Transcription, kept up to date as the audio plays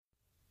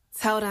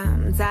Told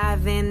him,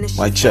 dive in, this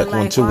Mic shit check, feel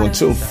 1 like 2 1 water.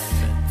 2.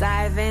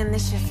 Dive in,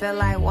 this shit feel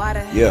like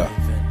water.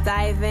 Yeah.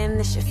 Dive in,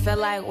 this shit feel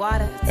like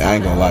water. Yeah, I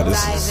ain't gonna lie,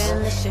 this Dive is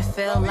in, this shit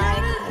feel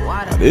like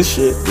water. now this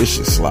shit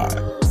slide.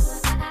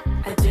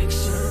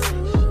 Addiction.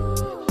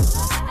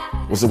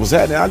 What's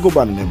happening? I go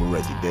by the name of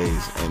Reggie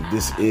Days, and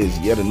this is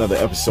yet another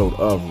episode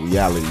of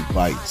Reality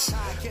Bites.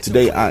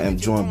 Today I am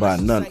joined by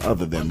none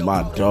other than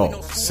my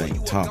dog,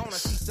 St.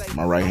 Thomas.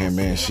 My right hand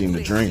man, Sheem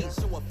the Dream.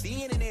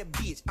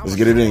 Let's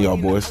get it in, y'all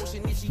boys.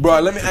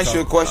 Bro, let me ask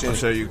you a question. I'll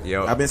show you.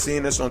 Yo. I've been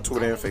seeing this on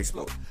Twitter and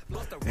Facebook.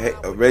 Hey,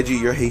 Reggie,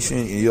 you're Haitian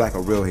and you're like a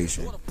real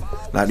Haitian.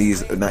 Not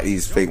these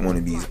fake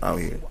wannabes out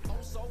here.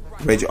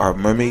 Reggie, are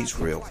mermaids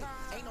real?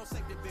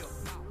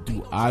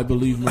 Do I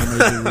believe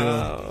mermaids are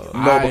real?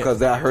 No,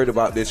 because I heard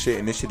about this shit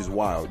and this shit is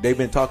wild. They've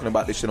been talking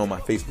about this shit on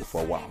my Facebook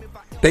for a while.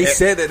 They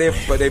said that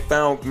they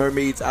found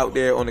mermaids out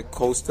there on the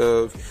coast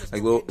of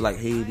like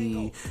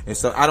Haiti and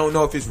stuff. I don't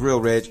know if it's real,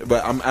 Reg,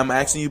 but I'm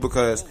asking you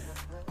because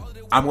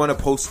I'm gonna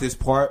post this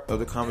part of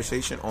the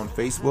conversation on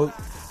Facebook,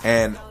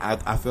 and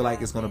I feel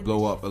like it's gonna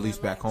blow up, at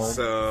least back home,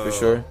 for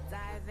sure.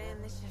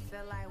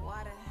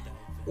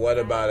 What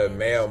about a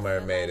male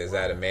mermaid? Is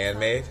that a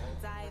man-made?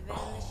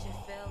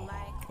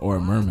 Or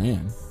a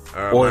merman?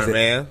 Or a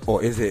merman?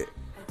 Or is it?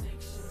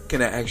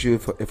 Can I ask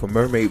you if a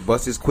mermaid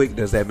busts quick,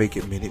 does that make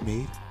it Minute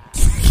Maid?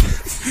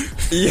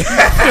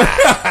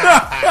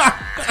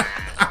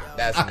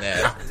 That's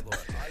nasty.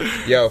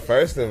 Yo,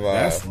 first of all,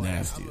 That's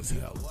nasty as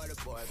hell.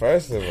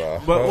 First of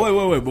all, But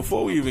wait.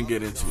 Before we even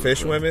get into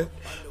fish it, women?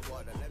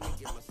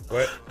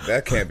 What?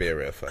 That can't be a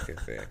real fucking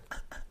thing.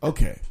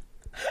 Okay.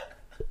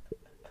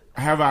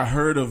 Have I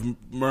heard of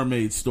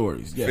mermaid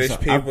stories? Yes, Fish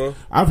people?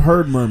 I've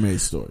heard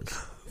mermaid stories.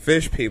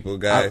 Fish people,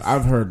 guys.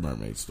 I've heard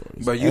mermaid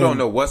stories. But you don't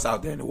know what's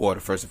out there in the water,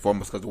 first and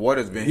foremost, because the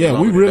water's been here.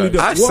 Yeah, we really do.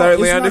 I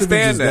certainly it's not even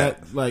understand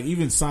just that. Like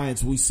even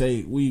science, we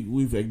say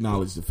we've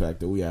acknowledged the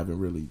fact that we haven't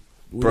really.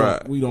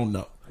 We don't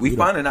know. We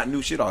finding out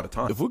new shit all the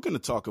time. If we're gonna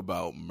talk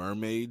about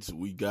mermaids,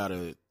 we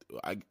gotta.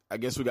 I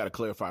guess we gotta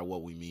clarify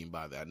what we mean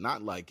by that.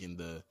 Not like in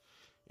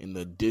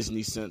the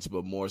Disney sense,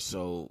 but more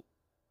so.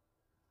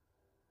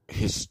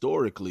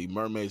 Historically,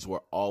 mermaids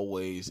were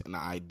always an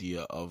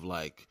idea of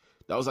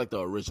that was like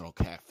the original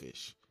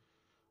catfish.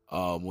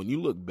 When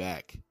you look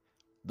back,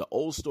 the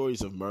old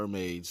stories of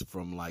mermaids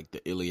from like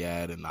the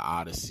Iliad and the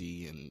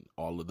Odyssey and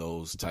all of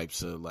those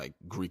types of like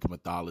Greek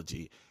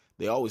mythology,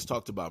 they always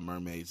talked about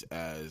mermaids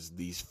as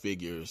these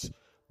figures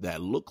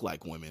that look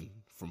like women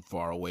from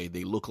far away.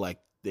 They look like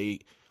they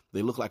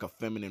look like a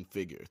feminine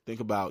figure. Think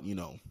about,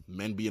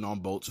 men being on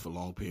boats for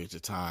long periods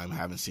of time,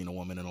 haven't seen a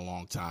woman in a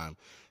long time.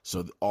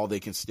 So all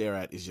they can stare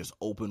at is just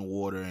open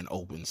water and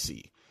open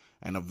sea.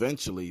 And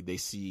eventually they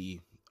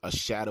see a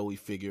shadowy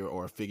figure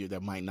or a figure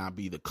that might not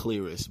be the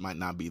clearest, might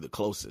not be the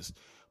closest,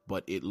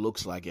 but it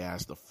looks like it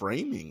has the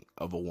framing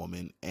of a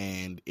woman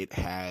and it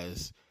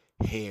has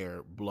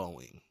hair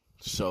blowing.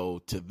 So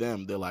to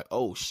them, they're like,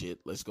 oh shit,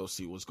 let's go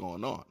see what's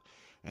going on.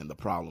 And the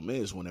problem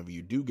is whenever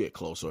you do get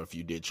close, or if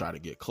you did try to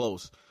get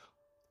close,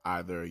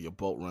 either your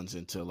boat runs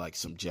into like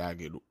some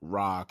jagged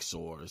rocks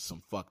or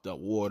some fucked up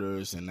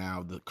waters, and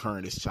now the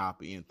current is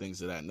choppy and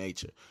things of that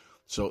nature.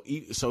 So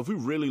if we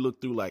really look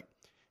through like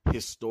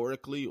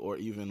historically, or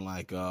even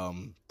like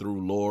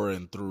through lore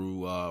and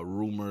through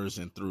rumors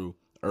and through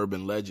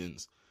urban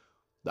legends,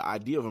 the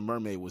idea of a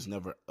mermaid was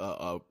never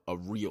a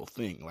real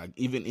thing. Like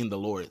even in the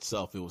lore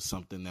itself, it was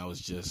something that was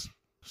just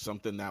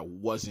something that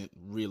wasn't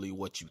really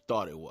what you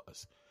thought it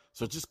was.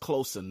 So just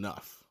close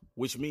enough,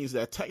 which means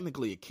that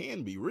technically it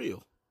can be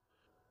real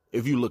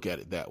if you look at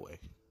it that way.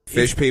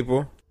 Fish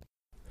people?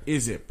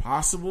 Is it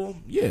possible?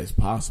 Yeah, it's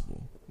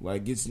possible.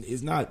 Like it's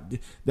not.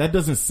 That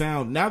doesn't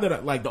sound. Now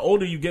that the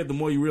older you get, the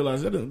more you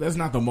realize that's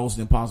not the most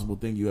impossible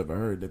thing you ever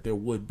heard. That there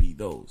would be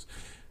those.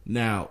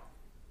 Now,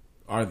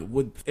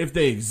 if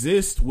they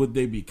exist, would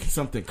they be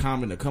something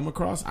common to come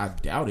across? I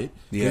doubt it.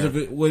 Yeah.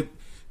 Because with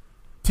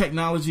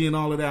technology and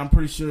all of that, I'm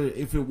pretty sure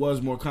if it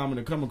was more common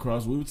to come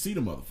across, we would see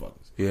the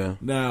motherfuckers. Yeah.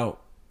 Now,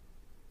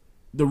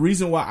 the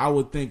reason why I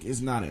would think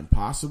it's not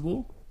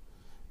impossible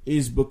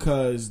is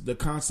because the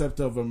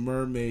concept of a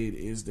mermaid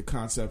is the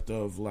concept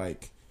of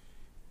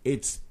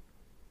it's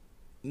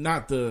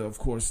not of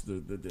course the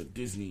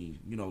Disney,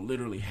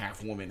 literally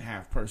half woman,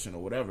 half person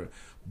or whatever,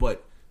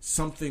 but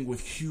something with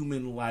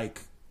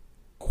human-like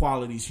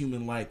qualities,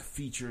 human-like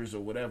features or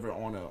whatever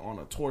on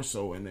a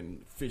torso, and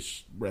then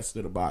fish rest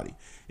of the body.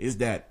 Is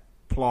that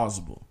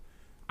plausible?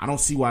 I don't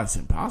see why it's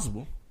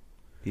impossible.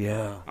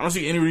 Yeah. I don't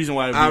see any reason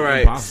why it would All be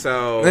right,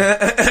 impossible.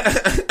 so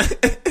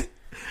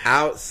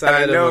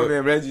outside of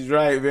man, Reggie's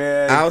right,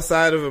 man.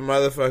 Outside of a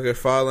motherfucker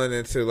falling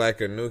into like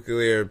a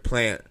nuclear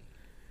plant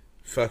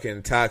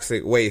fucking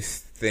toxic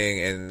waste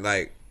thing and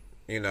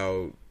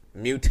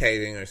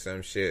mutating or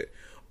some shit,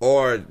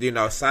 or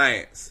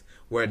science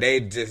where they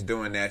just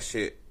doing that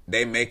shit,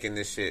 they making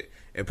this shit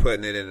and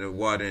putting it in the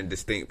water in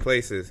distinct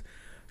places.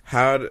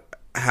 How's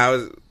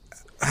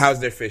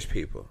their fish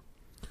people?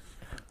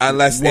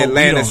 Unless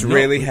Atlantis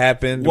really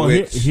happened. Well,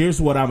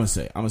 here's what I'm gonna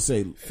say. I'm gonna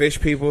say fish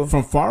people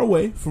from far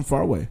away.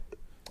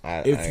 I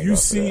if ain't you go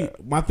for see,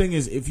 that. my thing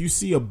is, if you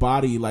see a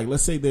body, like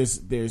let's say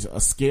there's a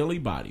scaly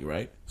body,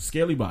 right?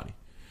 Scaly body.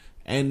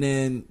 And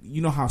then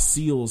you know how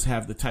seals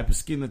have the type of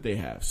skin that they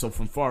have. So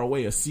from far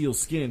away, a seal's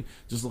skin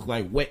just looks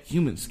like wet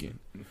human skin.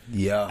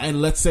 Yeah.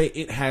 And let's say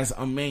it has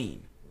a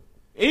mane.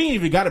 It ain't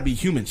even got to be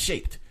human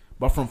shaped.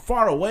 But from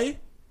far away,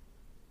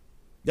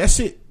 that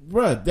shit,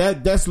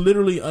 bruh, that's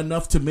literally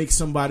enough to make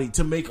somebody,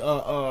 to make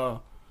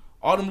all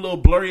them little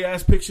blurry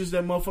ass pictures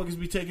that motherfuckers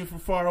be taking from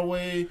far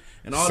away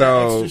and all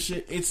that extra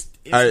shit. It's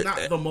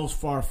not the most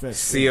far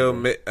fetched.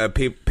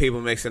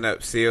 People mixing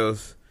up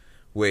seals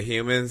with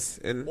humans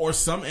and or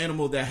some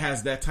animal that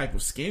has that type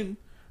of skin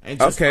and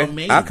just okay,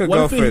 amazing. I could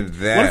go for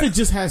that. What if it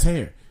just has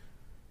hair?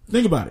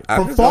 Think about it. I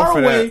From could go far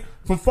for away,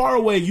 that. from far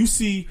away, you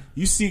see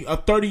a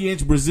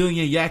 30-inch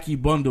Brazilian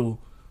yaki bundle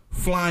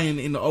flying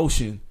in the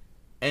ocean,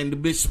 and the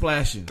bitch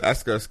splashing.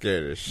 That's gonna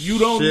scare the You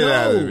don't shit know,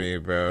 out of me,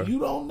 bro. You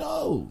don't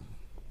know.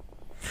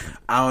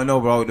 I don't know,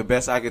 bro. The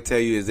best I could tell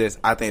you is this: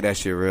 I think that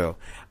shit real,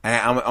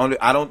 and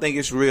I don't think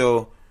it's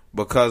real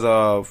because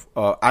of.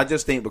 I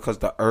just think because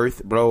the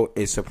Earth, bro,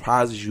 it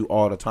surprises you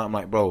all the time.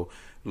 Like, bro,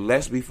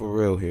 let's be for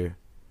real here.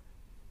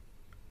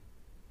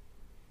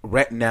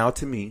 Right now,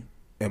 to me,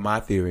 in my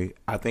theory,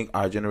 I think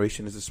our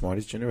generation is the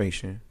smartest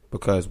generation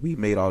because we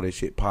made all this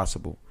shit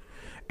possible,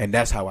 and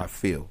that's how I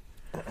feel.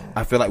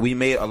 I feel like we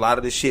made a lot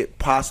of this shit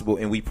possible,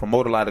 and we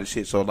promote a lot of the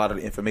shit, so a lot of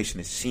the information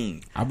is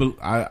seen.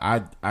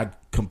 I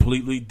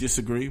completely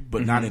disagree,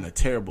 but not in a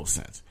terrible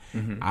sense.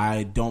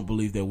 I don't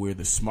believe that we're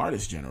the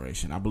smartest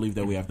generation. I believe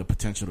that we have the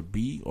potential to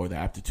be, or the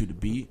aptitude to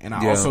be, and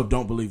I also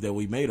don't believe that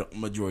we made a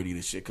majority of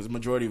this shit because the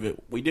majority of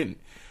it we didn't.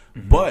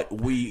 But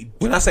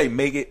when I say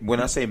made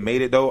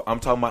it though,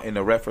 I'm talking about in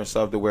the reference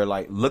of the where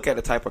like look at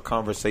the type of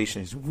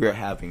conversations we're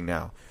having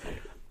now.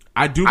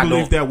 I do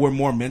believe that we're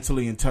more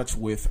mentally in touch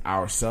with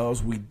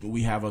ourselves.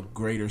 We have a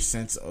greater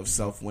sense of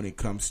self when it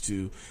comes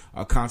to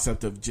a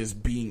concept of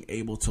just being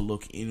able to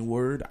look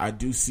inward. I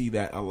do see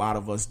that a lot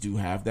of us do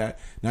have that.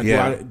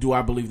 Now, do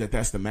I believe that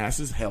that's the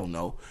masses? Hell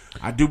no.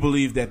 I do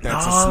believe that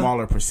that's a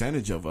smaller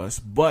percentage of us,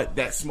 but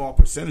that small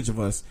percentage of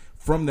us,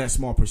 from that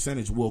small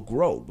percentage, will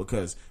grow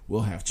because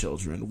we'll have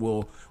children,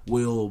 we'll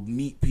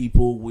meet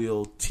people,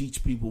 we'll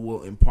teach people,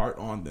 we'll impart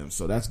on them.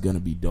 So that's gonna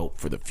be dope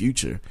for the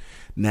future.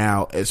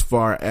 Now, as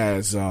far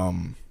as our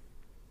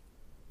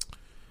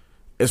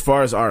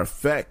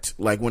effect,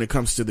 like when it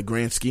comes to the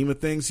grand scheme of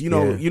things, you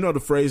know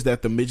the phrase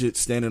that the midget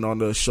standing on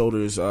the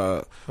shoulders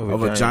of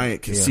a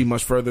giant can see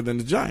much further than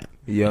the giant.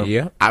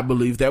 Yeah. I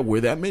believe that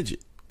we're that midget.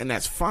 And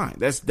that's fine.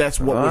 That's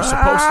what we're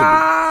supposed to be.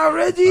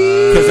 Reggie.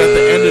 Because at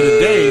the end of the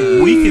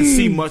day, we can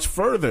see much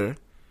further.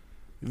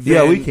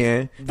 Yeah, we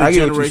can. I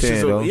get what you're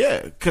saying, though.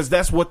 Yeah, because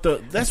that's what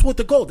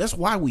the goal. That's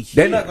why we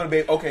here. They're not going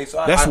to be okay.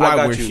 So that's why I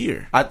got we're you.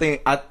 here. I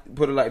think I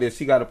put it like this.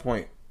 He got a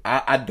point.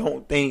 I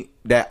don't think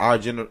that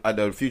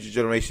the future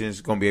generation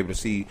is going to be able to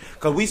see,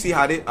 because we see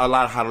how a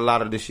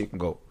lot of this shit can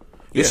go.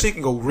 This shit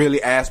can go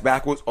really ass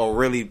backwards or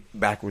really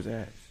backwards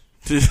ass.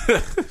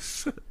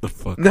 Shut the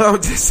fuck No,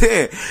 I'm just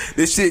saying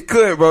this shit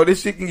could, bro.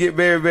 This shit can get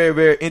very, very,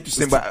 very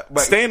interesting. But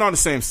staying on the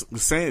same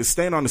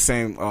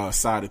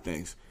side of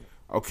things.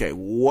 Okay,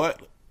 when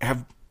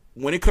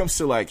it comes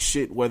to like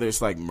shit, whether it's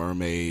like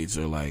mermaids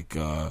or like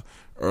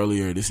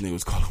earlier this nigga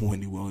was calling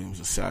Wendy Williams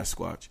a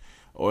Sasquatch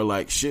or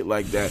like shit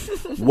like that.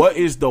 What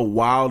is the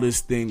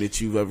wildest thing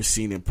that you've ever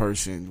seen in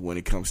person when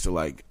it comes to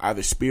like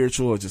either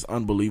spiritual or just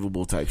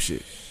unbelievable type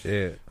shit?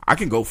 Yeah. I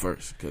can go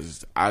first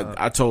because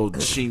I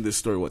told Sheen this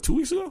story 2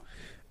 weeks ago.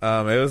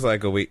 It was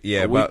like a week.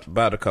 Yeah,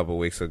 about a couple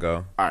weeks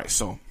ago. All right,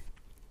 so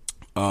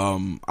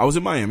I was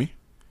in Miami.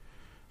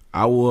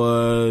 I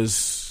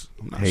was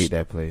hate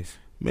that place.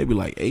 Maybe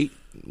like 8,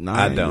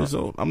 9 years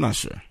old. I'm not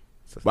sure,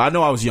 but I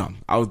know I was young.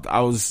 I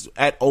was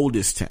at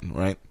oldest 10,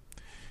 right?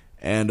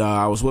 And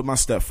I was with my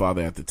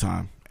stepfather at the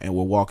time, and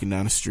we're walking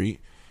down the street,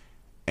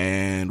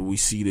 and we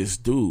see this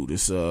dude,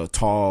 this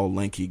tall,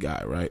 lanky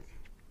guy, right?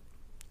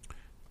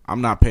 I'm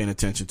not paying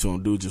attention to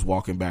him. Dude just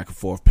walking back and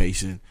forth,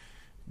 pacing,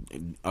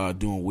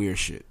 doing weird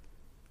shit.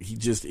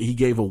 He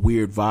gave a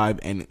weird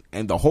vibe,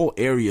 and the whole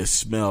area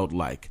smelled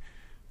like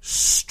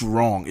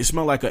strong. It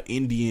smelled like an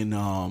Indian, you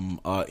know,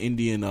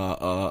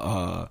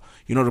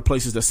 the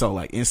places that sell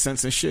like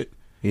incense and shit.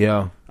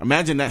 Yeah.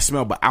 Imagine that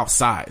smell, but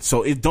outside.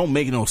 So it don't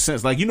make no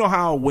sense. Like, you know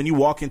how when you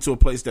walk into a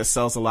place that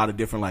sells a lot of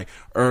different like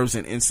herbs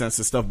and incense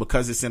and stuff,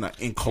 because it's in an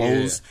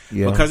enclosed,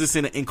 because it's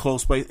in an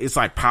enclosed place, it's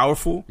like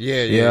powerful.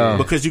 Yeah.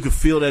 Because you can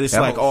feel that it's that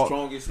like all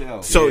strong as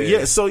hell.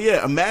 So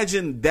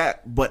imagine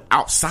that, but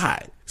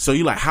outside. So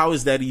you're like, how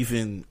is that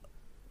even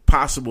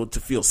possible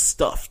to feel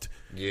stuffed?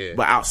 Yeah.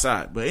 But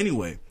outside. But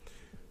anyway,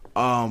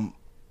 I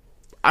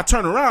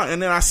turn around and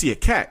then I see a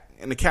cat.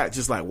 And the cat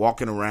just like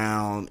walking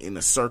around in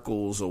the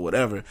circles or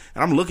whatever.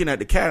 And I'm looking at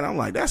the cat and I'm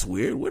like, that's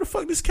weird. Where the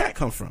fuck did this cat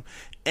come from?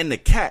 And the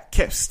cat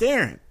kept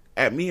staring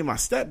at me and my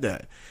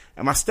stepdad.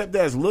 And my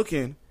stepdad's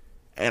looking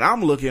and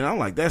I'm looking and I'm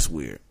like, that's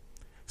weird.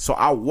 So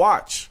I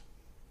watch.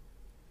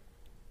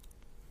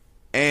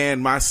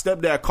 And my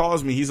stepdad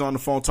calls me. He's on the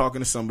phone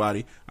talking to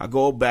somebody. I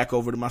go back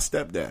over to my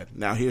stepdad.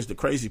 Now here's the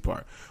crazy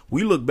part.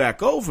 We look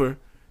back over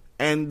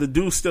And the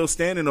dude's still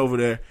standing over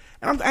there.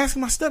 And I'm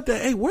asking my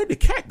stepdad, hey, where'd the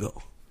cat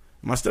go?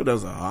 My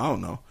stepdad's like, I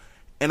don't know.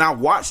 And I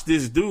watched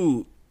this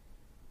dude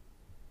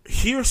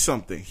hear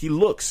something. He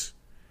looks.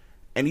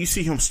 And you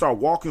see him start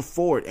walking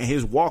forward. And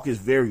his walk is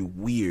very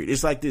weird.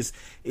 It's like this.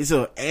 It's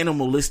a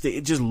animalistic.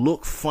 It just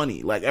looked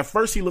funny. Like at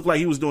first he looked like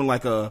he was doing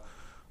like a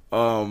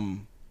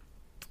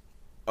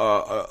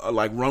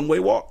like runway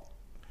walk.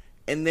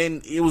 And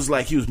then it was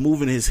like he was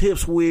moving his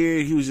hips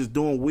weird. He was just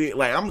doing weird.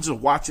 Like I'm just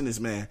watching this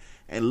man.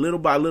 And little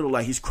by little,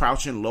 like he's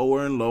crouching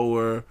lower and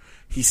lower.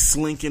 He's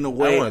slinking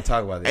away. I want to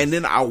talk about this. And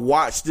then I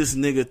watched this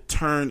nigga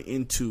turn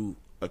into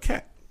a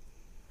cat.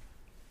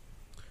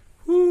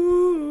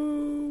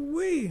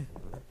 Woo-wee.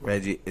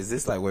 Reggie, is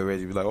this like where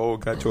Reggie be like, oh,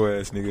 got your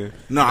ass, nigga?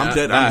 No, I'm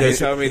dead. I'm he dead.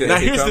 told me that. Now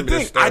He here's told the me this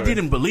thing. story. I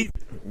didn't believe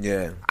it.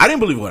 Yeah. I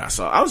didn't believe what I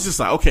saw. I was just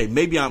like, okay,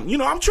 maybe I'm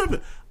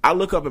tripping. I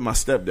look up at my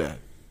stepdad,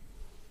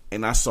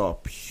 and I saw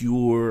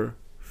pure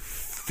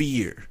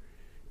fear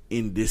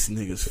in this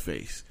nigga's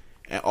face.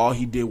 And all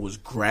he did was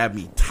grab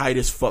me tight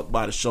as fuck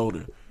by the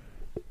shoulder.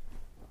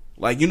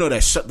 Like, you know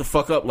that shut the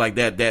fuck up, like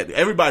that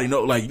everybody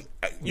know, like,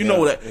 you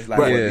know that. It's like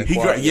Right. He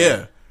quiet,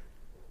 yeah.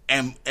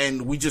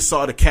 And we just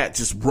saw the cat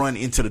just run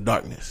into the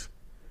darkness.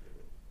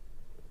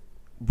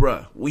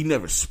 Bruh, we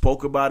never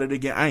spoke about it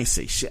again. I ain't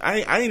say shit. I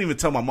ain't even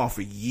tell my mom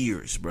for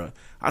years, bruh.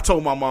 I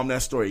told my mom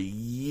that story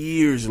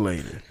years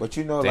later. But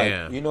you know,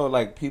 Damn.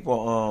 like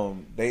people,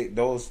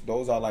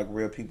 those are like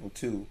real people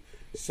too.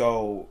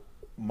 So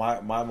my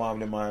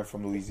mom and mine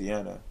from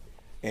Louisiana,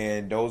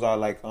 and those are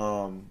like,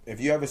 if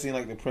you ever seen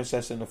like The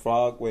Princess and the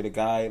Frog, where the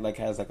guy like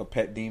has like a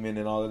pet demon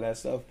and all of that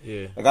stuff.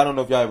 Yeah. Like I don't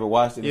know if y'all ever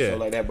watched it or Yeah. something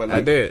like that, but I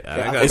like did. I I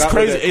got- forgot It's what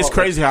crazy. they're It's called.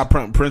 crazy how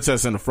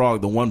Princess and the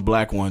Frog, the one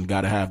black one,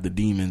 got to have the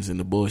demons and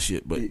the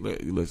bullshit. But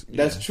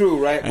That's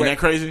true, right? Ain't that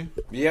crazy?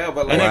 Yeah,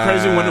 but like, Ain't that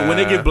crazy when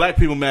they give black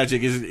people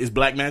magic? Is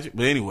black magic?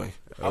 But anyway,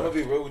 I'm gonna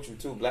be real with you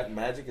too. Black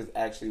magic is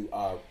actually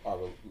our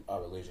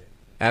religion.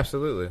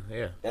 Absolutely,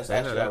 yeah. That's I know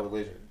actually that. our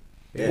religion.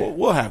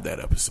 we'll have that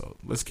episode.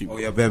 Let's keep. Oh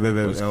going. yeah,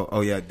 bet. Oh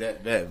yeah,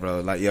 that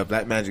bro. Like yeah,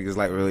 black magic is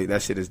like really,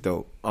 that shit is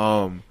dope.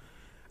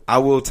 I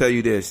will tell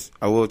you this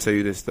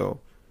though.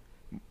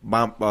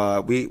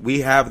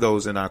 We have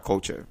those in our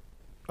culture.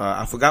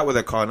 I forgot what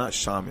they're called, not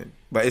shaman,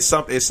 but it's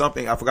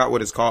something. I forgot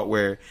what it's called.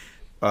 Where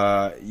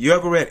you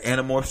ever read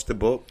Animorphs, the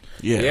book?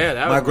 Yeah,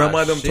 that My was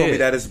grandmother told me shit.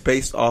 that it's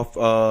based off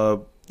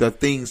the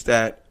things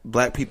that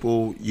black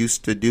people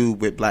used to do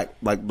with black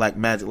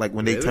magic, like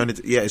when they Really? turn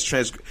into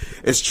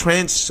it's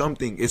trans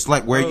something. It's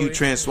like where you yeah.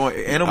 transform.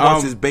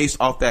 Animorphs is based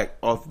off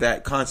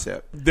that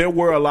concept. There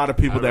were a lot of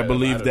people I that read a lot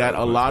believed of that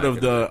those a lot back of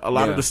in the the a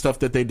lot Yeah. of the stuff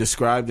that they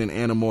described in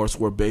Animorphs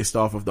were based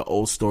off of the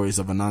old stories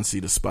of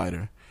Anansi the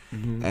spider,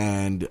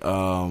 and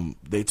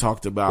they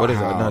talked about What is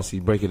how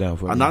Anansi? Break it down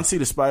for me. Anansi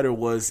the spider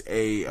was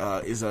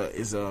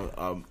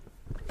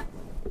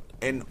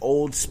an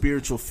old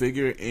spiritual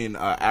figure in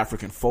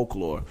African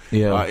folklore.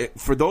 Yeah.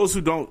 For those who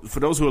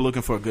are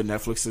looking for a good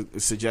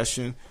Netflix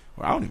suggestion,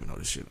 or I don't even know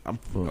this shit. I'm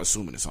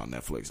assuming it's on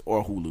Netflix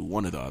or Hulu,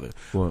 one or the other.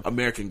 What?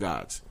 American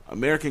Gods.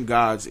 American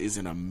Gods is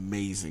an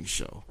amazing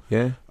show.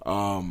 Yeah.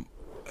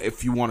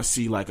 If you want to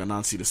see like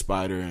Anansi the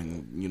spider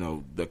and, you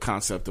know, the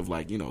concept of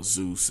like, you know,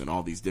 Zeus and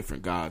all these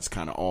different gods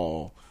kind of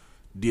all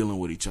dealing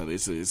with each other,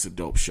 it's a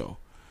dope show.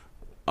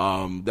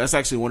 That's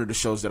actually one of the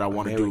shows that I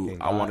want to do.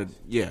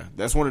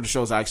 That's one of the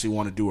shows I actually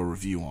want to do a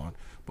review on,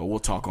 but we'll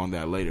talk on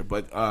that later.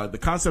 But the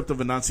concept of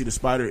Anansi the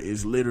spider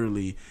is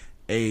literally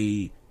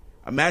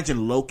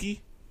imagine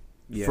Loki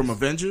from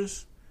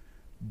Avengers,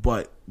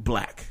 but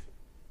black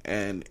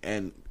and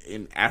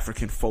in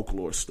African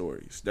folklore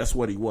stories. That's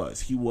what he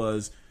was. He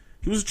was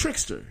a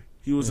trickster.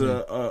 He was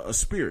a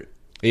spirit.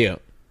 Yeah.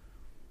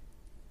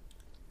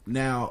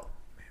 Now,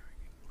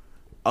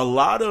 a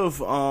lot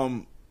of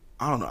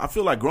I don't know. I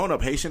feel like growing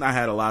up Haitian, I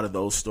had a lot of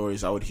those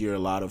stories. I would hear a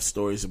lot of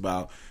stories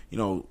about, you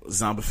know,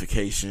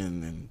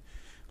 zombification and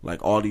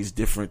like all these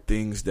different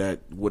things that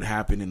would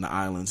happen in the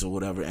islands or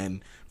whatever.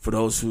 And for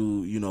those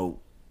who, you know,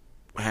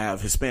 have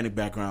Hispanic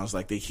backgrounds,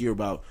 like they hear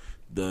about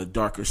the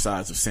darker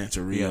sides of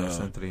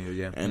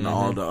Santeria, and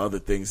all the other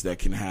things that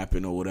can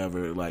happen or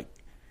whatever. Like,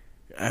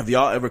 have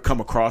y'all ever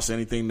come across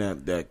anything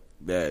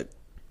that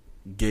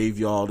gave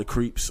y'all the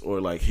creeps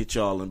or like hit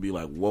y'all and be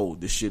like, whoa,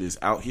 this shit is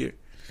out here?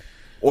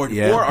 Or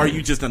are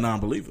you just a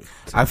non-believer?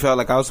 I felt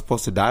like I was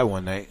supposed to die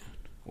one night.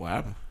 What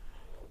happened?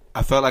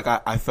 I felt like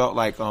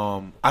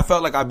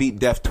I beat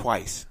death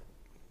twice.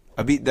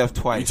 I beat death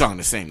twice. You talking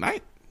the same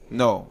night?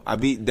 No, I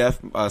beat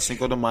death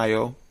Cinco de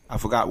Mayo. I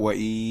forgot what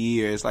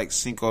year. It's like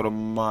Cinco de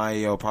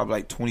Mayo, probably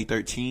like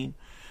 2013.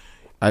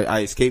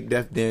 I escaped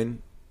death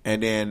then,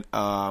 and then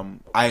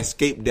I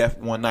escaped death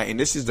one night. And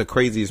this is the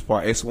craziest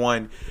part. It's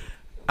one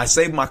I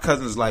saved my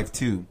cousin's life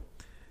too.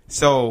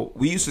 So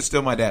we used to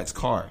steal my dad's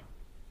car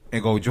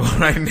and go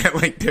joyriding at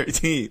like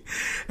 13.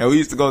 And we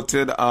used to go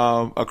to the,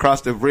 across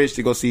the bridge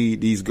to go see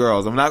these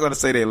girls. I'm not going to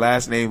say their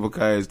last name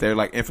because they're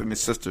like infamous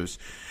sisters.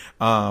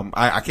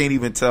 I can't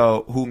even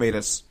tell who made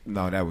us.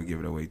 No, that would give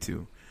it away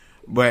too.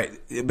 But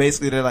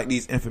basically they're like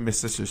these infamous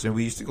sisters, and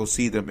we used to go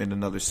see them in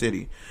another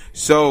city.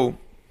 So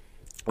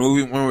when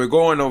we were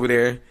going over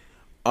there,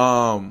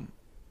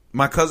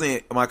 my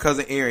cousin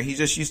Aaron, he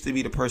just used to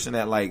be the person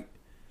that like,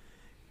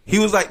 he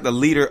was like the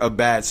leader of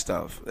bad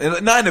stuff,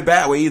 and not in a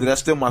bad way either.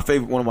 That's still one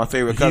of my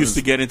favorite He cousins. used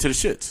to get into the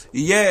shits.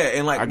 Yeah,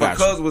 and like my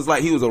cousin was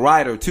like, he was a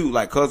rider too.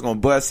 Like cuz gonna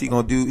bust, he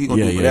gonna do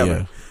whatever.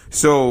 Yeah.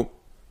 So,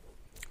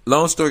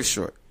 long story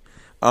short,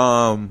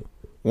 one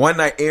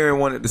night Aaron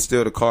wanted to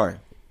steal the car.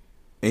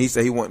 And he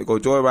said he wanted to go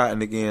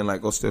joyriding again,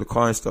 like go steal the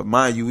car and stuff.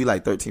 Mind you, we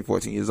like 13,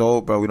 14 years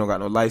old, bro. We don't got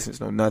no license,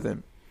 no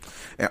nothing.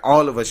 And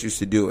all of us used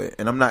to do it.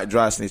 And I'm not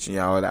dry snitching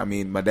y'all. I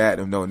mean, my dad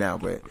don't know now,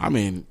 but. I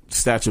mean,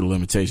 statute of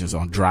limitations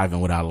on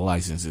driving without a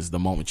license is the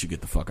moment you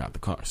get the fuck out the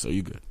car. So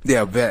you good.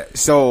 Yeah, bet.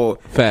 So.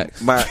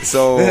 Facts.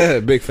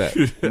 Big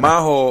fact. My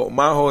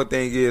whole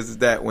thing is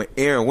that when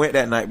Aaron went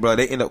that night, bro,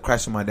 they ended up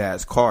crashing my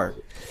dad's car.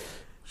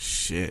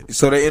 Shit.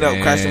 So they end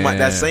up crashing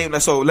that same.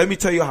 So let me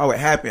tell you how it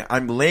happened.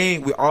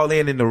 We're all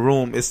laying in the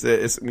room. It's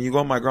when you go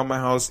to my grandma's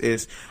house,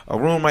 it's a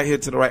room right here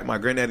to the right, my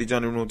granddaddy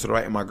Johnny room to the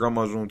right, and my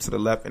grandma's room to the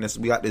left. And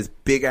we got this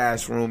big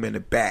ass room in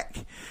the back.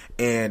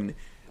 And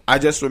I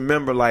just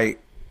remember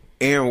like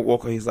Aaron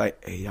woke up. He's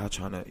like, "Hey, y'all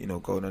trying to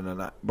go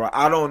no. Bro,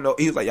 I don't know."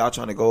 He was like, "Y'all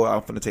trying to go?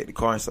 I'm finna take the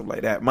car and stuff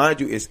like that."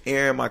 Mind you, it's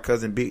Aaron, my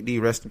cousin Big D.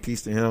 Rest in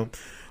peace to him.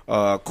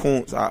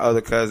 Kuntz, our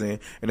other cousin,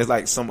 and it's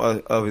like some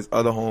of his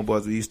other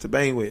homeboys we used to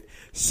bang with.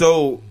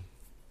 So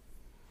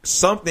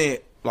something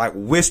like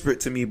whispered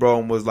to me, bro,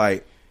 and was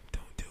like,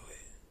 "Don't do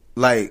it."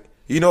 Like,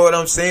 you know what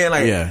I'm saying?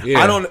 Like,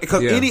 I don't,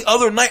 because any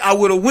other night I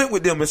would have went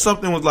with them, and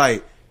something was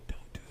like,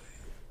 "Don't do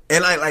it."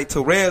 And like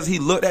Therese, he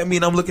looked at me,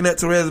 and I'm looking at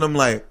Therese, and I'm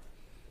like,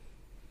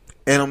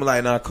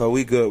 "Nah, cuz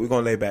we good. We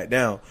gonna lay back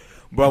down."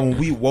 Bro, when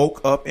we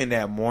woke up in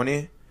that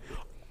morning,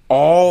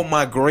 all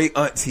my great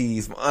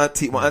aunties, my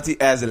auntie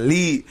as a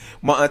lead,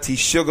 my auntie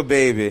Sugar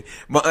Baby,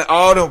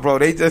 all them, bro,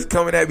 they just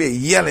coming at me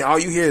yelling. All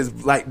you hear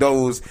is like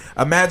those.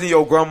 Imagine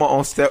your grandma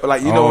on step,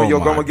 like when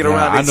your grandma get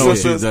around. I know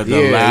sisters,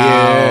 the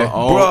loud,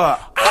 bro.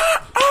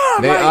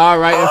 They all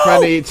right in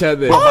front of each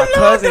other. Bro, my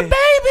cousin, the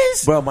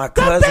babies, bro, my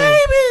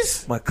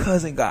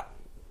cousin got,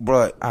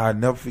 bro. I'll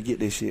never forget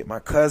this shit. My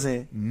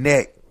cousin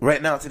neck,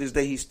 right now to this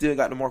day, he still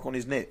got the mark on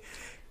his neck.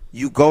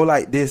 You go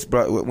like this,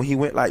 bro. When he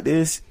went like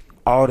this,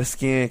 all the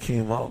skin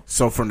came off.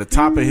 So from the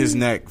top of his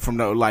neck, from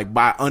the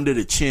by under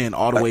the chin,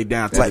 all the way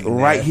down to like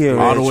right here,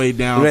 all the way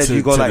down to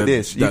you go like the,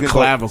 this. The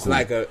clavicle.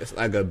 It's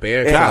like a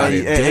bear. And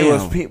it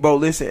was pink, bro.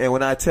 Listen, and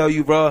when I tell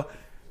you, bro,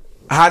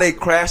 how they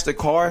crashed the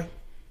car,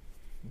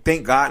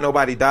 thank God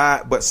nobody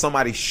died, but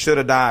somebody should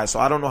have died. So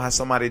I don't know how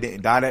somebody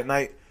didn't die that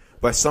night,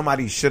 but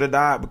somebody should have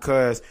died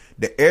because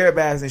the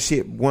airbags and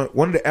shit. One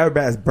of the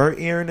airbags burnt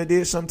Aaron and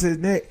did something to his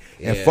neck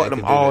and fucked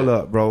him all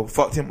up, bro.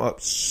 Fucked him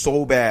up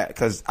so bad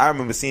because I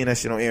remember seeing that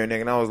shit on Aaron's neck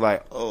and I was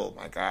like, oh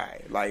my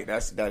God, like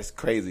that's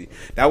crazy.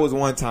 That was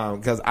one time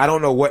because I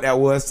don't know what that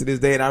was to this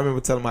day, and I remember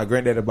telling my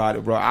granddad about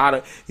it, bro.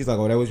 He's like,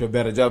 oh, that was your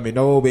better judgment.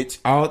 No, bitch,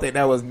 I don't think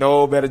that was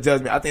no better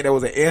judgment. I think that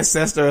was an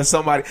ancestor or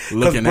somebody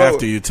looking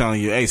after you, telling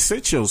you, hey,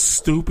 sit your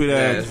stupid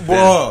ass,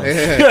 bro.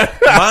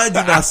 Mind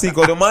you, now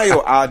Cinco de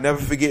Mayo, I'll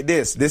never forget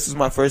this. This is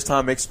my first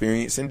time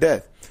experiencing death.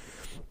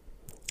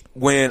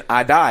 When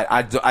I died,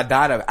 I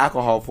died of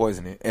alcohol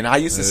poisoning, and I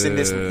used to send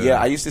this.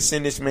 Yeah, I used to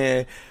send this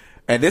man,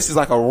 and this is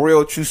like a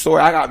real true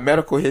story. I got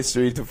medical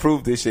history to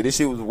prove this shit. This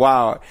shit was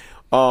wild.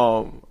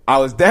 I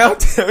was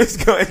downtown. It's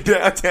going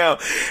downtown,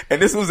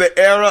 and this was an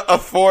era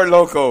of Four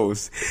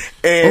Locos.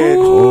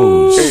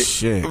 And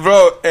shit,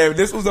 bro! And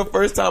this was the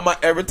first time I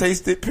ever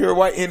tasted pure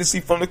white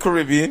Hennessy from the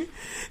Caribbean.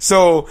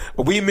 So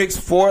we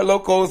mixed Four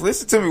Locos.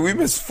 Listen to me. We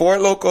mixed Four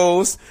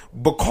Locos,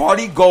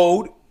 Bacardi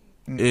Gold.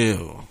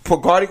 Ew.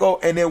 Bacardi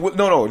Gold, and then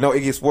no, it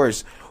gets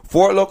worse.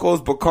 Four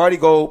Locos, Bacardi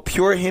Gold,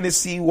 pure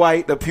Hennessy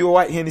white, the pure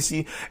white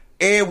Hennessy,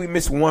 and we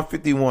missed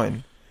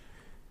 151.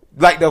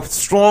 Like the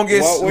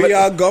strongest. What were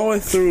y'all going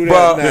through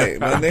that night,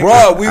 my nigga?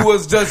 Bro, we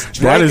was just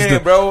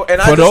drinking, bro.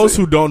 And for those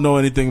who don't know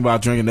anything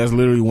about drinking, that's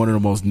literally one of the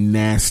most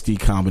nasty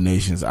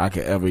combinations I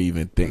could ever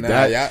even think.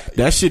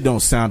 That shit don't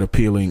sound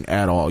appealing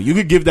at all. You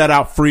could give that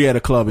out free at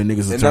a club and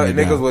niggas would turn it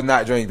down. Niggas would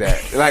not drink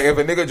that. Like if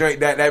a nigga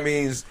drink that, that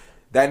means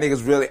that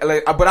nigga's really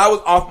like. But I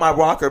was off my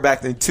rocker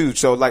back then too,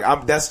 so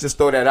like that's just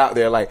throw that out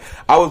there. Like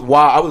I was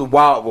wild. I was a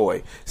wild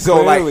boy.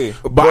 So clearly.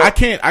 Like, but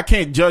I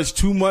can't judge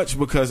too much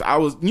because I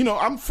was,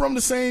 I'm from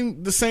the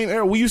same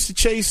era. We used to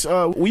chase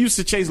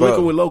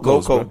liquor with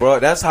locos, bro.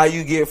 That's how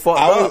you get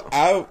fucked up.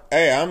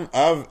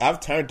 I've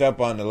turned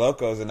up on the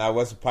locos and I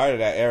wasn't part of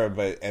that era.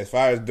 But as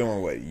far as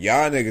doing what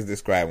y'all niggas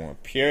describe on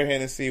pure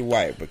Hennessy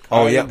white,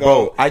 Bacardi Gold,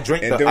 bro. I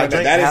drink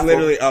that is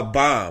literally a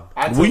bomb.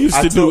 We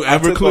used to do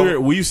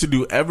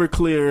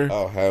Everclear.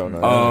 Oh hell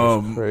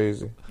no! That's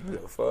crazy.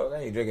 Fuck,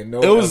 I ain't drinking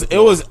no. It was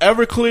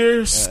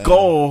Everclear,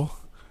 Skull.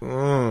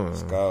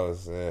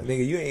 Skulls,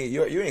 nigga, you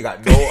ain't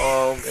got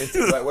no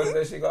like, what is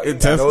that shit called?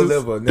 Intestines? No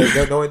liver,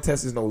 no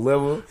intestines, no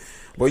liver.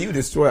 But you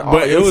destroy all.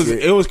 But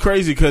it was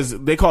crazy because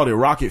they called it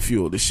rocket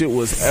fuel. The shit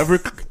was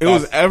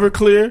was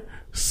Everclear,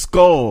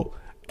 Skull,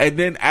 And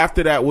then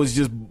after that was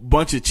just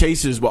bunch of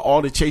chasers, but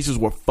all the chasers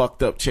were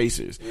fucked up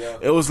chasers. Yeah.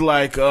 It was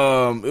like, it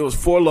was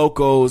Four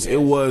Locos.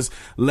 It was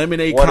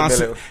lemonade Watermelon.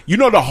 concentrate. You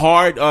know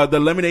the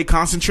lemonade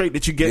concentrate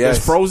that you get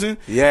that's frozen?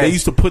 Yes. They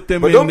used to put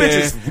them but in them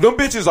there. them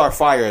bitches are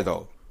fire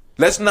though.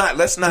 Let's not.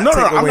 No, take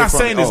I'm away not from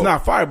saying it. it's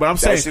not fire, but I'm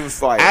saying shit was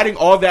fire. adding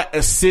all that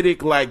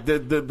acidic, like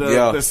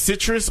the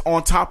citrus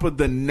on top of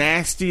the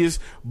nastiest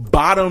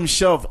bottom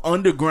shelf,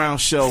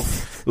 underground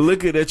shelf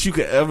liquor that you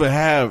could ever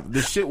have.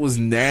 The shit was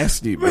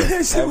nasty, bro.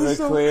 Never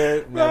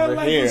clear,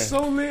 never here.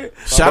 So lit.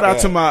 Shout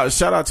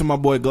out to my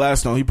boy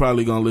Gladstone. He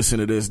probably gonna listen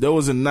to this. There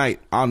was a night,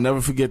 I'll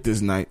never forget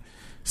this night,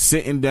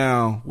 sitting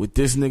down with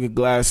this nigga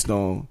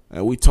Gladstone,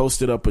 and we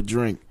toasted up a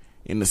drink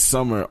in the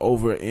summer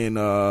over in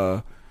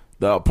the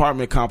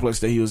apartment complex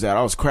that he was at.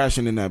 I was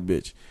crashing in that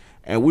bitch,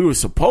 and we were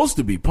supposed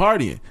to be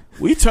partying.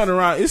 We turned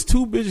around, it's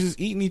two bitches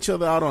eating each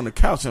other out on the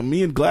couch, and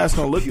me and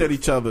Gladstone looked at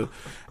each other,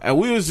 and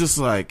we was just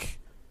like,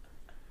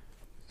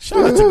 shout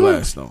out to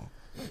Gladstone,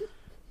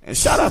 and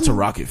shout out to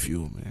Rocket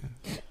Fuel, man.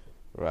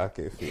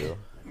 Rocket Fuel.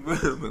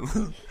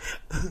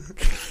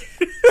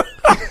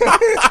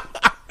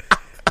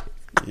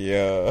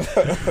 Yeah.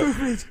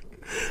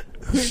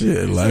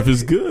 Shit, life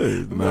is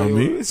good. You know what I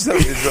mean?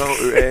 Something's wrong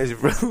with Ash,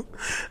 bro.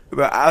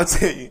 But I'll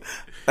tell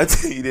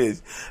you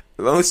this.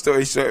 Long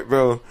story short,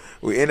 bro,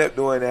 we end up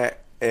doing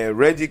that, and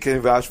Reggie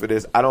can vouch for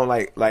this. I don't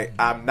like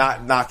I'm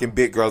not knocking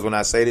big girls when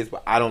I say this,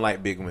 but I don't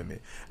like big women.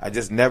 I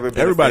just never been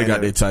Everybody a fan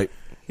got their of, type.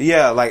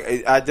 Yeah, like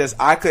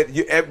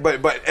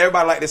but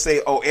everybody like to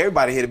say, oh,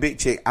 everybody hit a big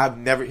chick. I've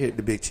never hit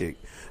the big chick.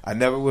 I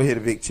never will hit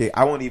a big chick.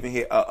 I won't even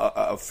hit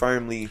a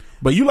firmly.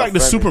 But you like the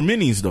super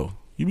minis though.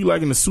 You be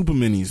liking the super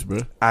minis, bro.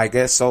 I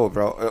guess so,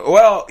 bro.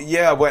 Well,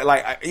 yeah, but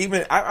like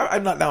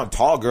I'm not down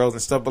tall girls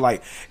and stuff, but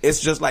like it's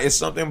just like it's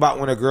something about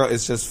when a girl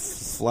is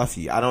just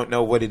fluffy. I don't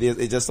know what it is.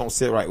 It just don't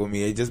sit right with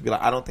me. It just be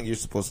like I don't think you're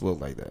supposed to look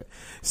like that.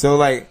 So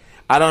like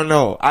I don't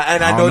know. I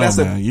know that's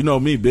man. You know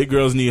me. Big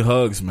girls need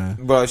hugs, man.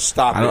 But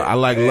stop it. I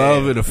like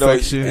love and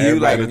affection. No, you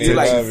like love, you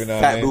know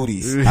fat what I mean?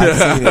 booties.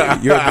 I've seen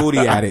it. You're a booty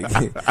addict.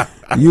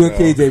 You and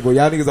KJ, boy,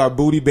 y'all niggas are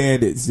booty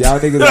bandits. Y'all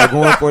niggas are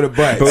going for the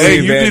butt.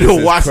 Hey, you need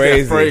to watch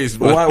crazy. that phrase,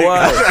 bro.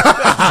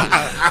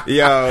 Why?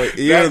 Yo,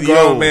 you a Yo,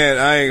 grown man.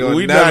 I ain't gonna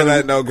we never not-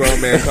 let no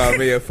grown man call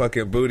me a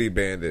fucking booty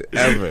bandit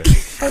ever.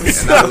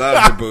 And I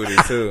love the booty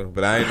too,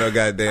 but I ain't no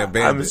goddamn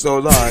bandit. I'm so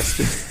lost.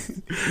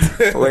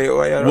 wait,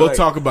 We'll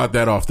talk about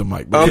that off the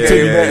mic. But Okay,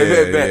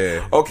 continue.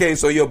 bet. Okay,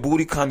 so you're a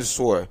booty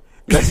connoisseur.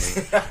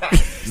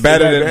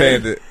 Better than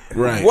bandit.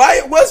 Right.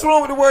 Why? What's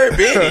wrong with the word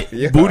bandit?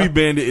 Yeah. Booty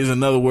bandit is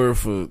another word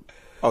for.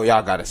 Oh,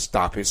 y'all gotta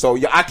stop it. So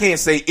I can't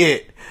say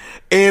it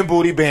and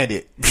booty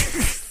bandit.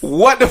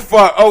 What the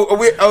fuck?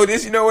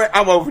 This. You know what?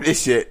 I'm over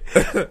this shit.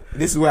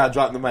 This is where I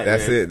dropped the mic.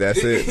 That's man. it.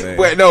 That's it, man.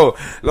 But no,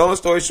 long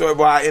story short,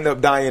 boy, I ended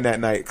up dying that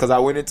night because I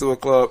went into a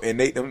club and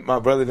Nate, my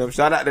brother, them.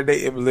 Shout out to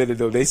Nate and Melinda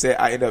though. They said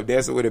I ended up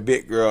dancing with a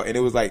big girl, and it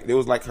was like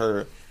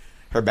her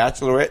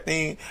bachelorette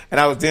thing, and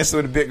I was dancing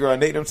with a big girl. And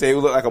Nate them said it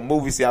would look like a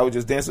movie. See, I was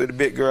just dancing with a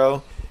big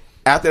girl.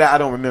 After that, I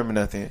don't remember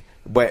nothing.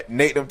 But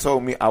Nate them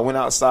told me I went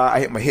outside. I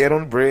hit my head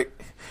on the brick.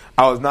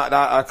 I was knocked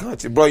out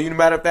unconscious. Bro, you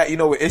matter of fact, you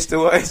know what Ishta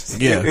was?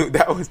 Yeah.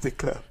 That was the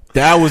club.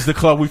 That was the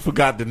club we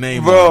forgot the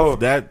name Bro, of.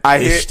 That I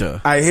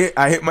Ishta.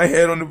 hit my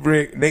head on the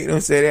brick. Nate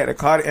done said that. The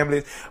car, the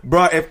ambulance.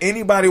 Bro, if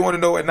anybody want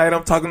to know what night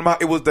I'm talking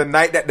about, it was the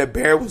night that the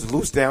bear was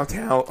loose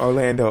downtown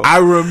Orlando. I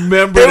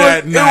remember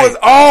that night. It was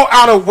all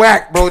out of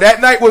whack, bro. That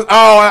night was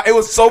it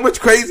was so much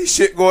crazy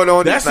shit going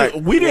on. That's that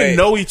night. we didn't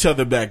know each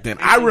other back then.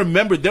 I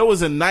remember there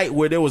was a night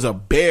where there was a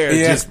bear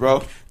Yes,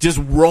 bro. just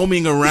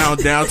roaming around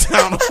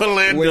downtown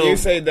Orlando. When you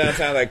say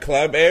downtown, like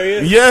club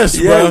area? yes,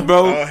 Yes, bro.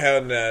 bro. Oh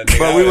hell no!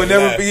 But we would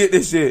never forget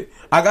this shit.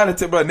 I gotta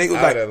tell, bro. Nate was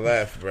I would have like,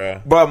 left,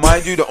 bro. bro,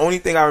 mind you, the only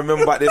thing I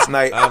remember about this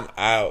night, I'm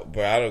out,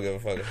 bro. I don't give a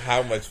fuck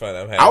how much fun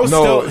I'm having. I was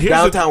no, still here's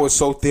downtown was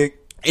so thick.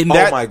 in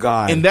that, oh my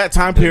god! In that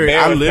time period,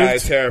 Bear I was probably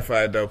lived.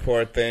 terrified though.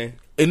 Poor thing.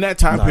 In that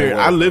time Nah, period, it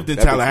I wasn't. lived in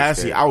That bitch was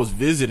Tallahassee. scary.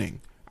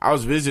 I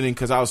was visiting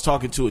because I was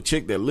talking to a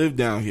chick that lived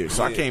down here.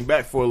 So I came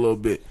back for a little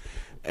bit,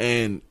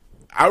 and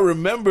I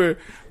remember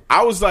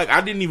I was like,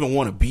 I didn't even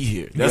want to be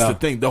here. That's the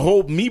thing. The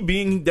whole me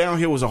being down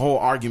here was a whole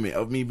argument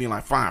of me being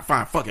like, fine,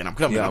 fuck it, I'm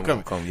coming.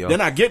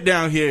 Then I get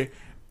down here,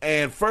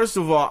 and first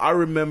of all, I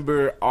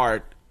remember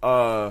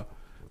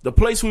the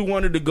place we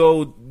wanted to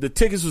go, the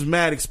tickets was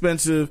mad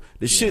expensive.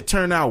 The shit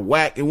turned out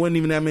whack. It wasn't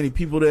even that many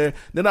people there.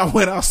 Then I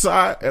went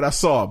outside and I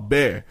saw a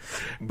bear.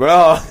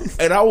 bro.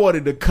 And I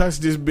wanted to cuss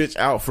this bitch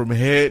out from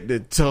head to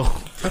toe.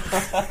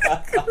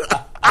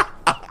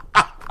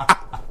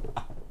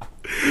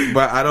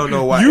 But I don't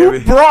know why. You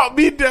brought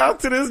me down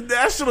to this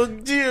National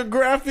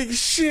Geographic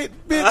shit,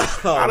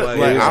 bitch.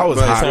 I was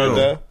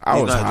hot. I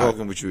He's was not hot.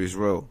 joking with you. It's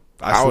real.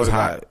 I was to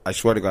hot. God, I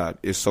swear to God,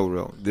 it's so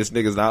real. This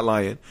nigga's not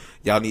lying.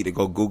 Y'all need to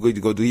go Google,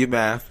 go do your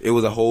math. It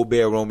was a whole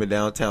bear roaming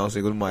downtown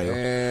Cinco de Mayo.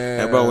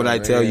 And bro, when I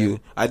tell you,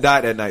 I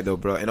died that night though,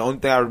 bro. And the only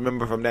thing I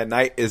remember from that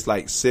night is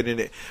like sitting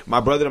it. My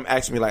brother them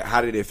asked me like,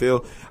 how did it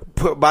feel?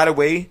 By the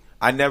way,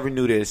 I never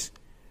knew this,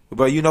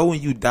 but you know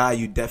when you die,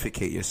 you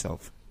defecate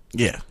yourself.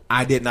 Yeah.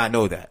 I did not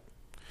know that.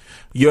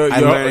 your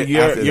learned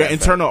after your that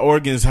internal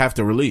organs have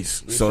to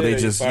release, You so said they you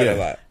just fart a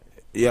lot.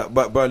 Yeah,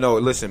 but no,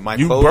 listen, my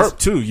You clothes. burp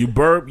too. You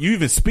burp. You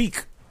even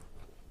speak.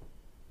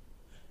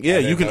 Yeah,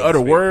 didn't you can know the utter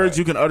speak words. part.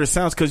 You can utter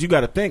sounds because you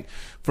got to think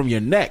from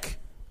your neck.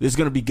 There's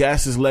gonna be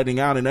gases letting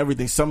out and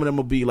everything. Some of them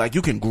will be like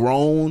you can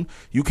groan.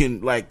 You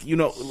can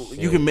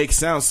you can make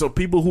sounds. So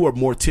people who are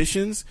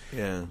morticians,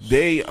 Yeah.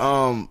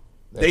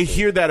 they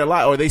hear that a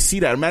lot or they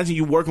see that. Imagine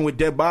you working with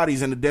dead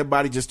bodies and the dead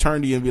body just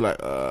turn to you and be like,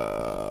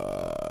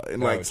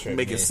 and like would trip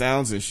making me.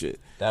 sounds and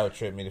shit. That would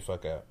trip me the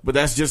fuck out. But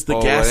that's just the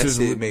Oh, gases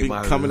that shit made be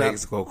my coming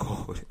legs out. go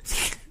cold.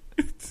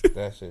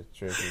 That shit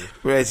trippy.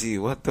 Reggie,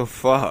 what the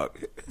fuck?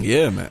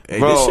 Yeah, man. Hey,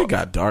 Bro. this shit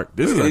got dark.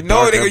 This is a No,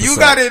 dark nigga, you episode.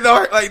 got it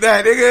dark like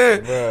that,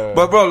 nigga. Bro.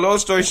 But bro, long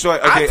story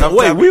short,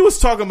 okay. We was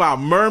talking about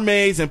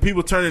mermaids and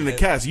people turning into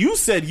cats. You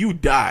said you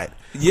died.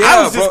 Yeah,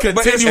 I was just bro,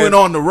 but continuing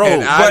listen, on the road.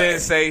 And I But- didn't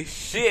say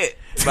shit,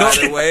 by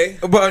the way.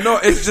 But no,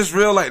 it's just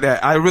real like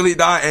that. I really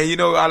died, and you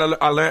know, I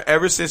learned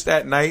ever since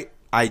that night,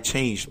 I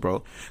changed,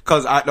 bro.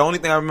 Cause the only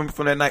thing I remember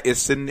from that night is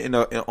sitting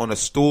on a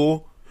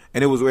stool,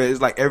 and it was where it's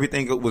like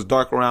everything was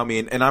dark around me,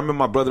 and I remember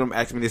my brother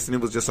asking me this, and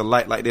it was just a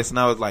light like this, and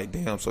I was like,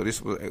 damn. So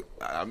this was.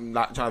 I'm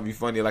not trying to be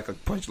funny like a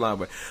punchline,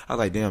 but I was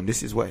like, damn,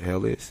 this is what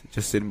hell is.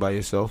 Just sitting by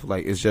yourself,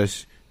 like it's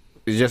just.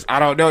 I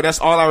don't know. That's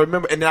all I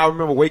remember. And then I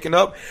remember waking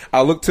up.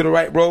 I look to the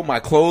right, bro. My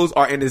clothes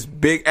are in this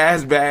big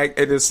ass bag,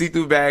 in this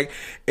see-through bag.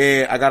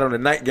 And I got on a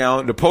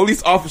nightgown. The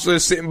police officer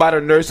is sitting by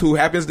the nurse who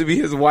happens to be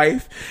his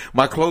wife.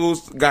 My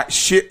clothes got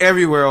shit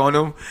everywhere on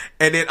them.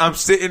 And then I'm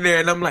sitting there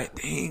and I'm like,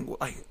 dang,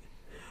 like,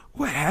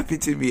 what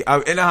happened to me?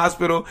 I'm in the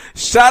hospital.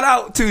 Shout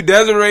out to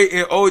Desiree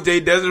and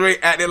OJ. Desiree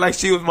acted like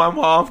she was my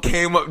mom,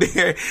 came up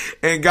there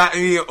and got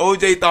me. And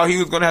OJ thought he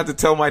was going to have to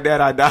tell my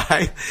dad I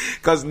died.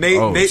 Cause Nate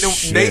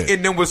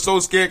and them was so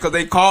scared cause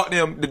they called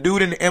him. The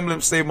dude in the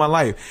ambulance saved my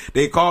life.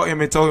 They called him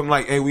and told him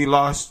like, hey, we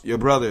lost your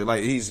brother.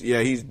 Like he's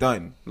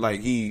done.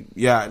 Like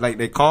like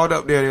they called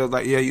up there. They was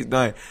like, yeah, he's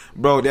done.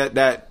 Bro,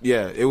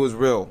 it was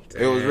real.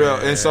 It was real.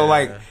 And so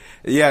like,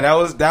 yeah, that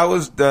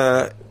was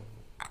the,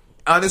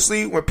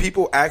 honestly, when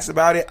people ask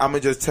about it, I'm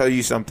going to just tell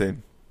you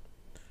something.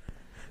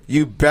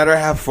 You better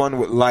have fun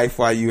with life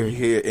while you're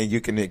here and you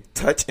can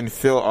touch and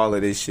feel all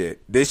of this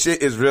shit. This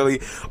shit is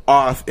really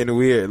off and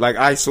weird. Like,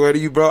 I swear to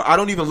you, bro, I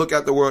don't even look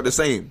at the world the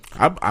same.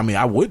 I mean,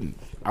 I wouldn't.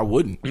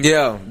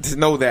 Yeah, to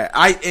know that.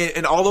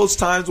 And all those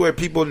times where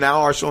people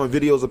now are showing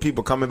videos of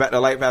people coming back to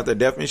life after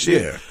death and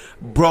shit. Yeah.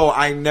 Bro,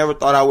 I never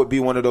thought I would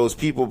be one of those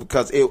people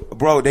because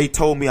they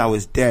told me I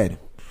was dead.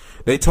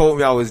 They told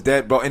me I was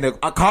dead, bro, and a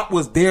cop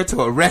was there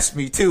to arrest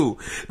me too,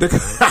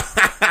 because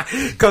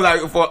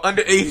for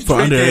underage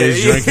drinking,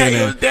 yeah,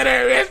 he was there to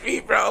arrest me,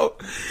 bro.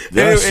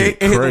 That shit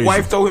And his crazy.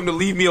 wife told him to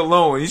leave me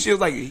alone, and she was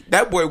like,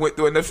 "That boy went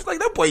through enough." She's like,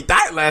 "That boy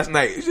died last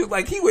night." She was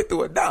like, "He went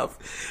through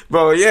enough,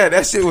 bro." Yeah,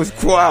 that shit was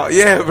wild.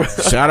 Yeah, bro.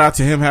 Shout out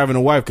to him having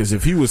a wife because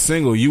if he was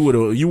single, you would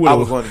I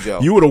was going to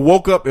jail. You would have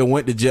woke up and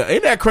went to jail.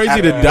 Ain't that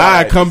crazy to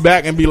die, come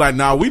back and be like,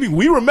 "Nah, we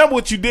remember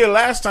what you did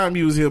last time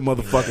you was here,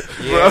 motherfucker."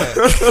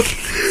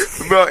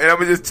 Bro, and I'm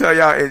gonna just tell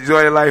y'all,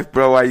 enjoy your life,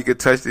 bro, while you can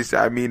touch this shit.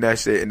 I mean that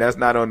shit, and that's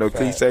not on no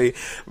cliche,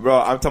 bro.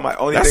 I'm talking about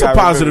only. That's thing a I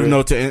positive remember.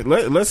 note to end.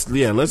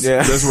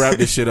 Let's wrap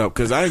this shit up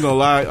because I ain't gonna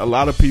lie, a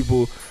lot of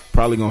people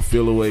probably gonna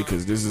feel away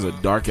because this is a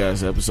dark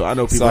ass episode. I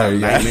know people Sorry,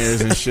 have guys.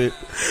 nightmares and shit.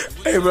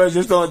 Hey, bro,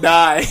 just don't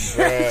die.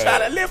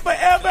 Try to live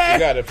forever. You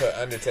gotta put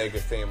Undertaker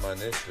theme on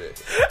this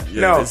bitch. Yeah,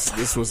 No,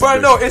 this was.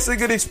 but no, it's a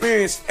good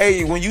experience.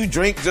 Hey, when you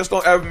drink, just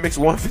don't ever mix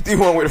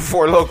 151 with a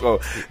 4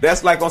 Loko.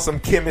 That's like on some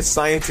chemist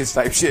scientist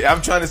type shit.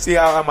 I'm trying to see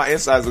how my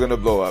insides are gonna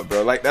blow up,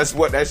 bro. Like that's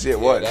what that shit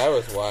was. That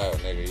was wild,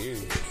 nigga. You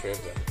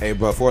tripping. Hey,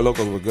 bro, 4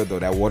 Locos were good though.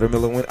 That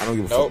watermelon one, I don't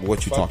give a fuck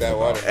what you fuck talking that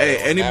about. water. Hey,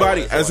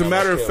 anybody, That was as a the one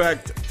matter of that killed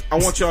fact, I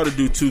want y'all to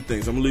do two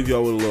things. I'm going to leave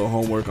y'all with a little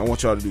homework. I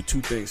want y'all to do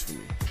two things for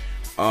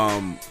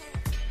me.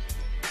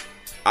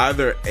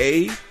 Either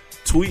A,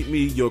 tweet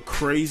me your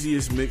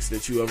craziest mix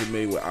that you ever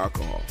made with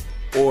alcohol.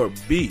 Or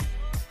B,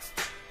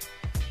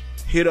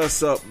 hit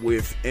us up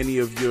with any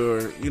of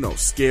your,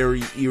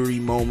 scary, eerie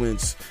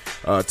moments,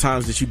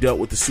 times that you dealt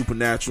with the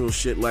supernatural,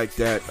 shit like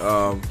that.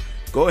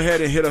 Go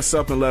ahead and hit us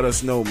up and let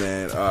us know,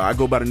 man. I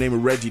go by the name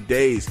of Reggie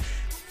Days.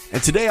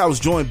 And today I was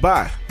joined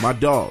by my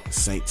dog,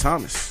 St.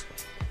 Thomas,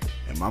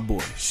 and my boy,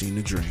 Sheen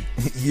the Dream.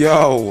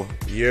 Yo.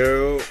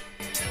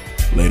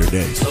 Later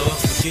days.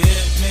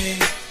 Forgive me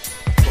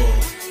for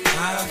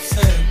I've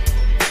said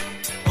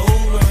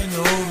over and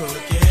over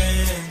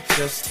again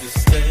just to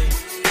stay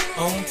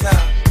on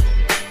top.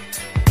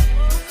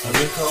 I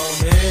recall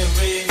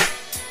Mary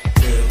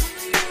filled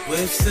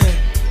with sin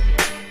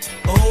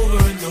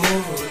over and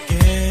over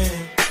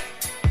again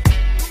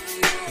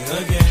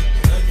and again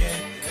and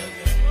again and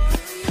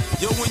again.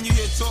 Yo, when you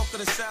hear talk of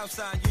the South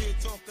Side, you hear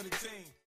talk of the team.